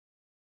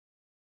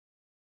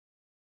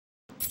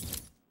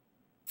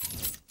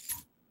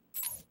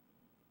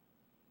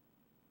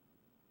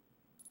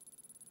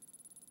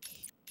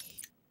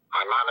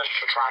managed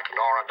to track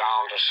Nora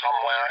down to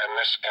somewhere in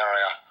this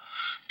area.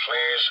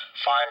 Please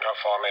find her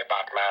for me,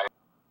 Batman.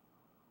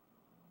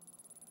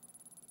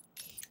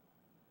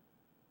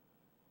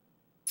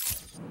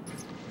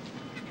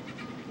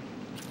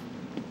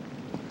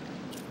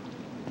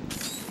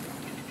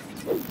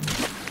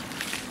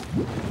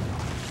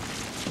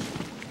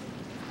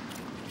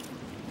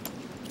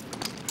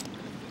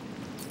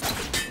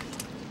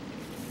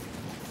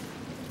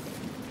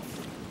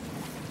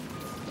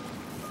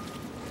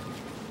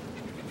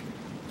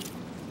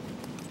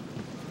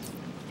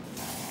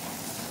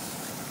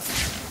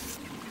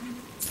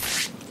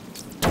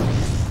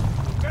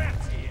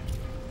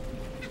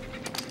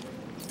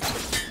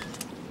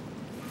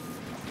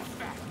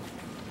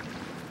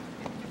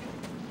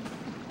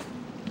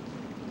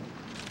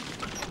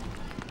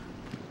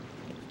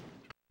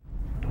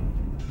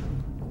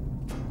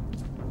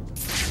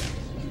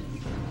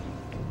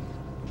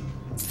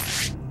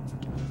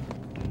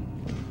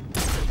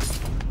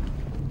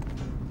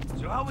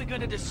 How are we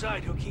gonna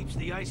decide who keeps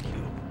the ice cube?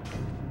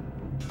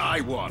 I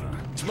wanna.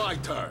 It's my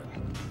turn.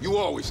 You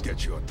always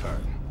get your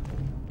turn.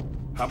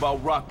 How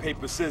about rock,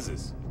 paper,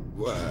 scissors?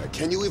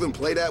 Can you even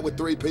play that with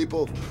 3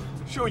 people?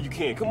 Sure you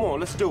can. Come on,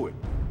 let's do it.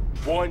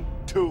 1,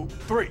 2,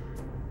 3.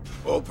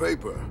 All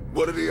paper.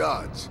 What are the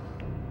odds?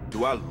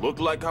 Do I look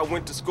like I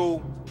went to school?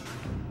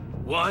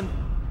 1,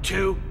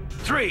 2,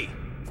 3.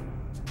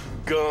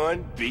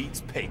 Gun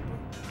beats paper.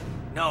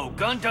 No,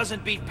 gun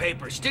doesn't beat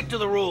paper. Stick to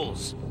the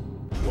rules.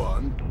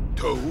 1,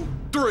 2,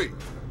 3.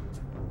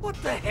 What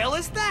the hell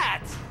is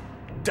that?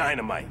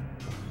 Dynamite.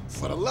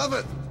 For the love of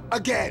it,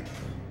 again.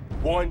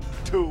 1,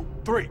 2,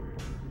 3.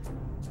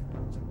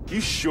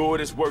 You sure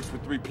this works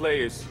with 3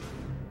 players?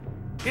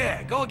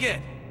 Yeah, go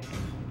again.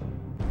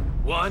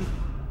 1,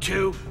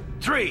 2,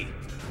 3.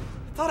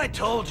 Thought I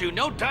told you,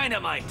 no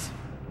dynamite.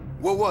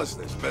 What was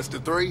this, best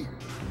of 3?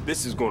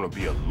 This is gonna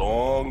be a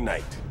long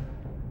night.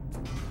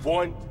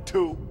 1,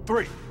 2,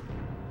 3.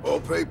 All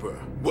paper.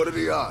 What are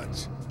the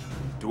odds?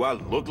 Do I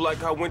look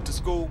like I went to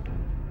school?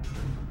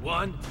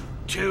 1,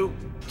 2,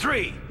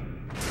 3.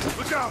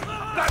 Look out!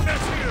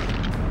 Batman's here!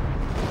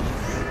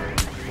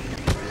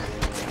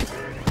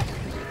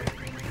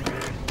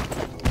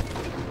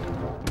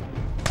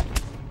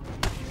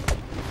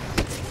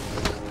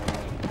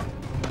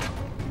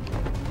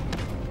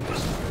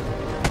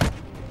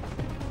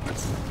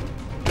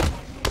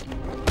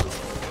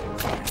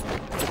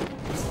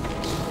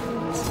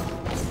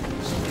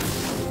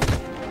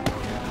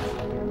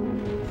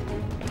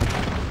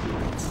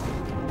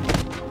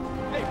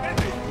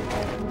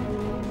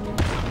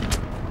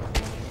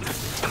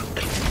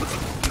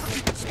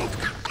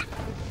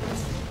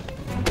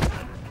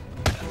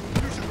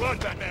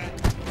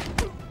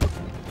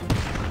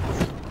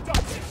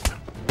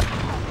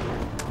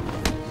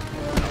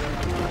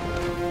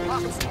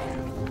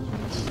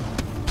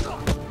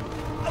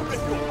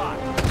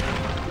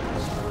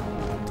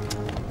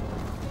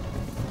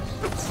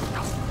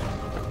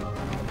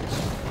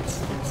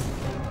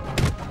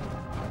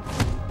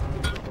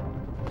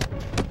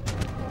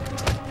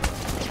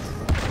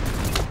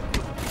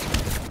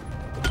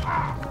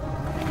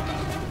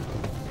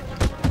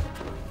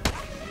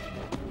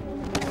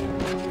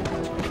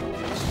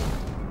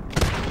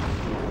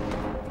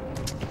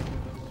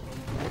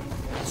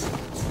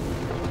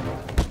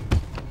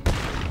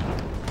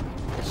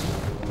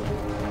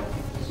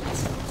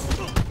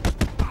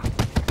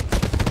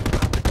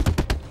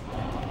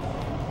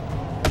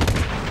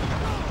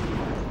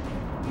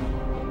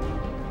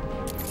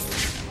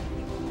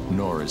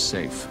 Nora is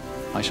safe.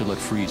 I should let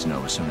Freeze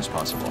know as soon as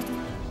possible.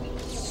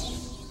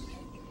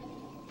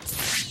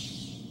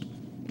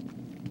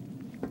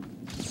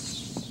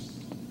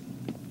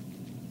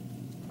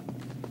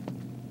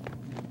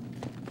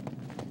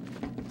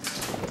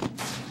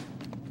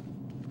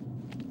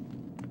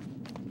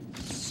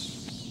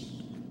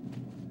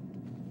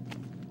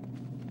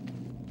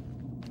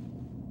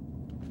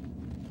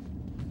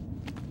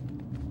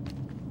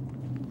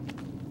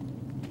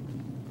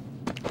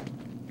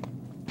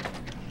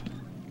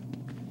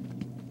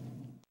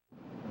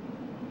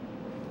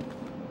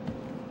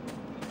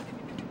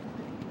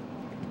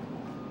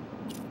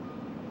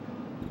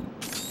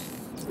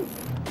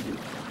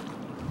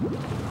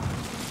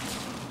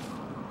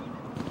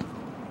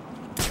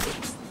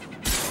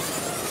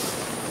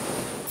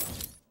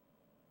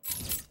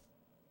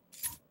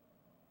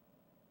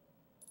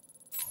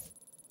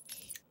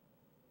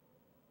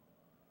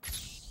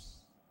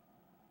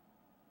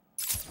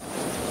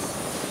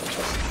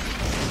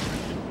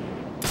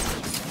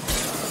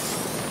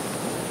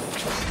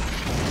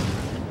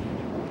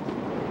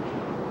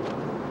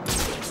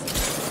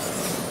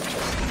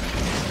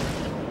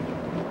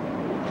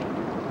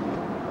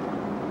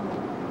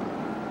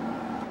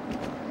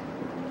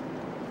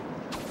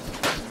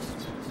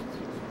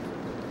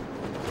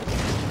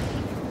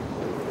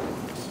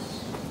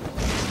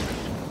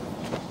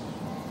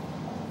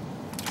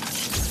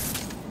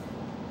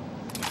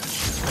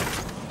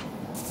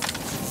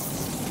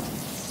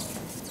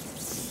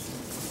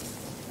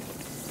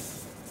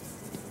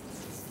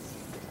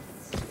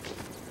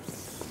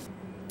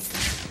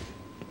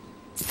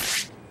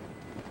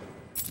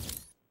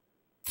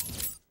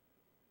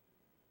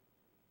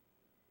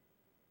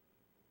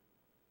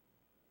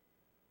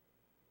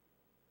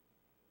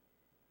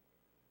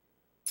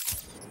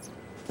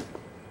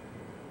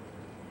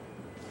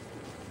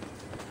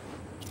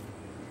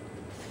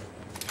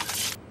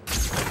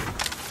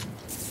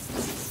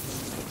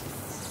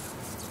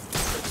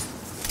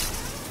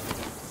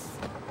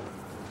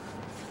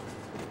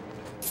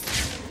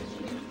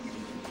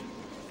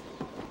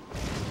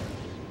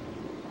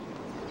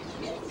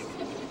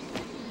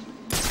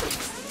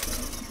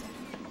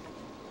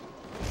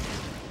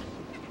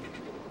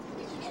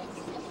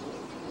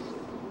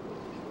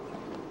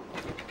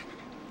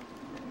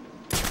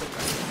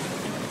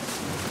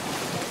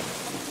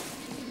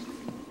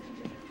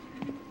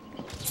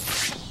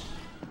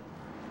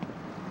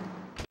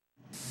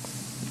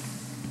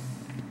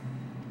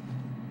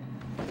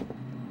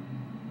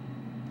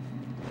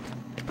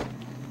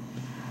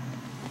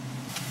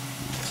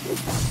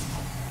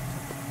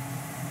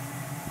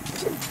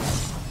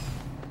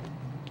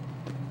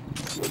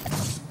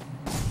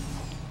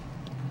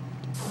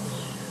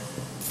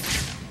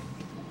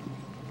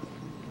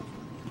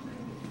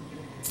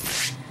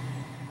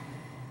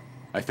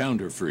 I found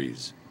her,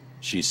 Freeze.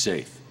 She's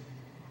safe.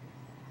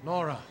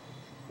 Nora,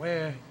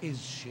 where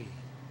is she?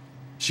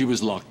 She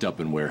was locked up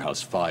in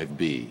Warehouse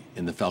 5B,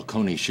 in the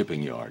Falcone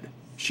shipping yard.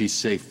 She's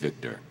safe,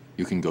 Victor.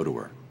 You can go to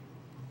her.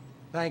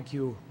 Thank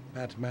you,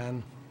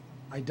 Batman.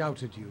 I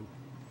doubted you.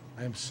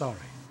 I am sorry.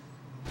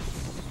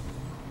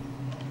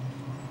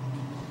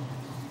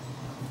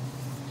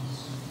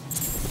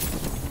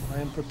 I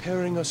am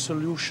preparing a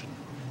solution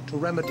to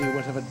remedy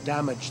whatever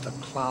damage the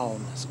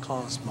clown has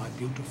caused my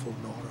beautiful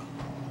Nora.